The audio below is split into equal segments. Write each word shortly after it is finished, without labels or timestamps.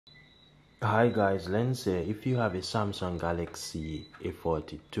Hi guys, Lens here. If you have a Samsung Galaxy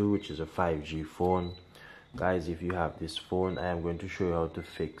A42, which is a 5G phone, guys, if you have this phone, I am going to show you how to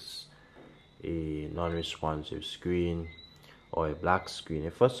fix a non-responsive screen or a black screen.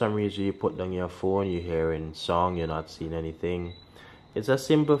 If for some reason you put down your phone, you're hearing song, you're not seeing anything, it's a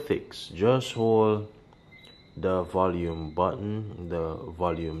simple fix. Just hold the volume button, the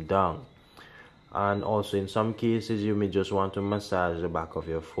volume down. And also in some cases you may just want to massage the back of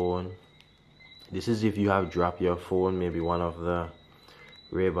your phone. This is if you have dropped your phone, maybe one of the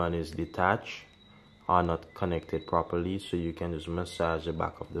ribbon is detached or not connected properly, so you can just massage the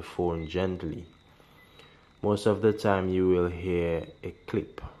back of the phone gently. Most of the time you will hear a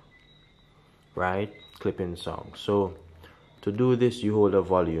clip, right? Clipping sound. So to do this, you hold the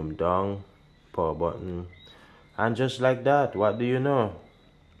volume down, power button, and just like that, what do you know?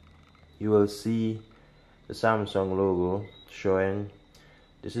 You will see the Samsung logo showing.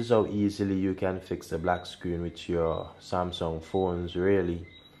 This is how easily you can fix the black screen with your Samsung phones, really.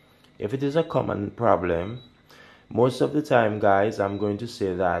 If it is a common problem, most of the time, guys, I'm going to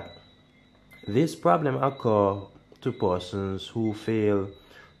say that this problem occurs to persons who fail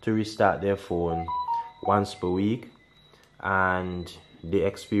to restart their phone once per week, and they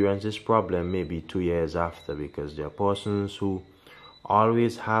experience this problem maybe 2 years after, because there are persons who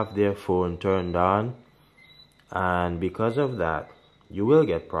always have their phone turned on, and because of that you will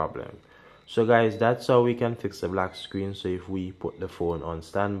get problem. So guys, that's how we can fix the black screen. So if we put the phone on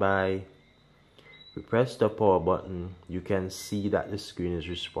standby, we press the power button, you can see that the screen is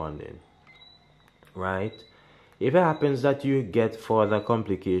responding, right? If it happens that you get further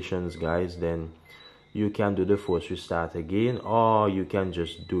complications, guys, then you can do the force restart again, or you can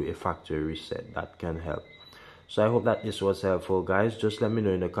just do a factory reset. That can help. So I hope that this was helpful, guys. Just let me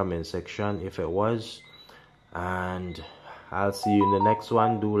know in the comment section if it was, and I'll see you in the next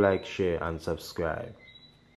one. Do like, share, and subscribe.